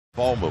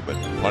Ball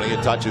movement. Plenty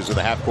of touches in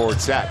the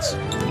half-court sets.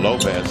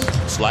 Lopez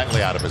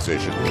slightly out of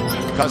position.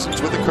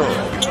 Cousins with the curl.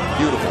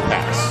 Beautiful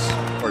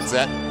pass. Or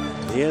set.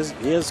 He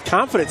has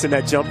confidence in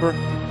that jumper.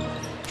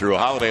 Drew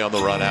Holiday on the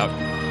run out.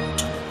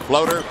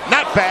 Floater,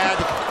 not bad.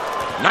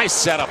 Nice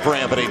setup for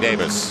Anthony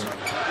Davis.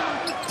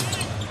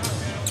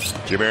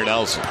 Jameer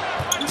Nelson.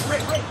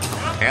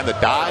 And the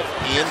dive.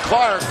 Ian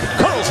Clark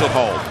curls it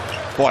home.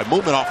 Boy,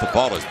 movement off the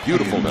ball is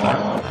beautiful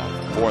tonight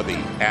for the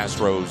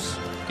Astros.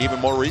 Even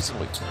more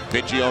recently,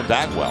 Biggio and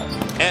Bagwell.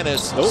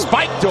 Ennis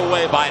spiked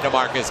away by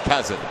DeMarcus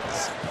Cousins.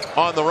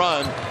 On the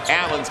run,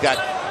 Allen's got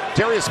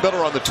Darius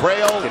Miller on the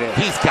trail.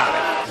 He's got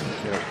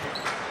it.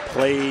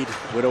 Played,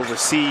 went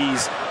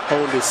overseas,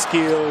 honed his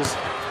skills.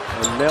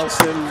 And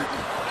Nelson,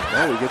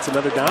 well, he gets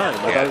another dime.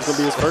 I thought it was going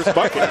to be his first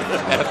bucket.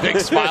 And a big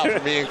smile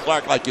from Ian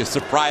Clark, like you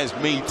surprised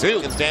me too.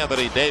 It's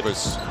Anthony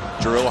Davis.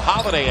 Drew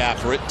Holiday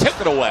after it, took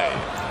it away.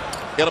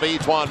 It'll be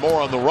Etuan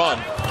Moore on the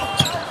run.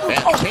 And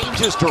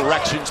changes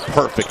directions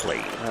perfectly.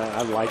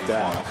 I like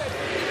that.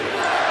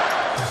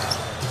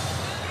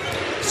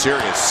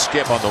 Serious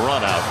skip on the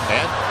run out.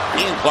 And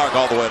Ian Clark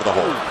all the way to the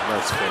hole.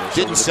 Nice finish.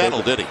 Didn't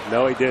settle, did he?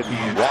 No, he didn't.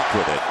 Walked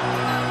with it.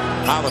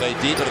 Holiday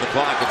deep into the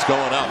clock. It's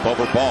going up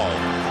over ball.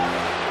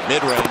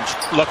 Mid-range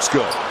looks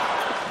good.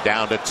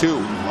 Down to 2.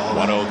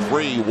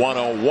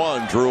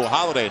 103-101. Drew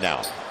Holiday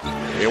now.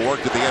 It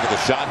worked at the end of the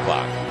shot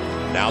clock.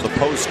 Now the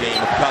post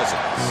game of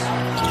Cousins.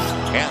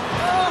 And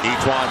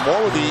Etuan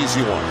Moore with the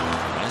easy one.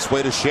 Nice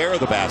way to share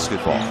the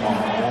basketball.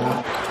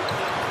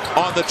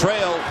 On the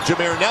trail,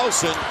 Jameer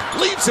Nelson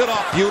leaves it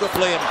off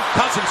beautifully, and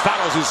Cousins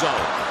follows his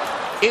own.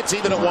 It's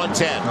even at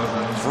 110.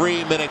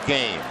 3-minute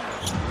game.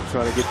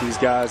 Trying to get these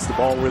guys the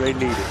ball where they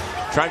need it.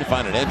 Trying to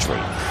find an entry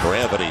for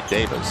Anthony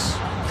Davis.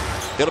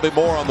 It'll be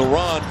Moore on the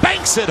run.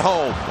 Banks it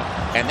home.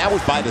 And that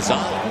was by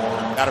design.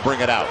 Got to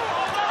bring it out.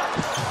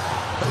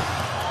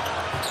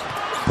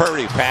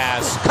 Purdy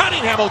pass.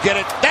 Cunningham will get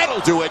it.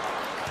 That'll do it.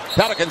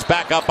 Pelicans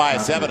back up by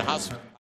 7.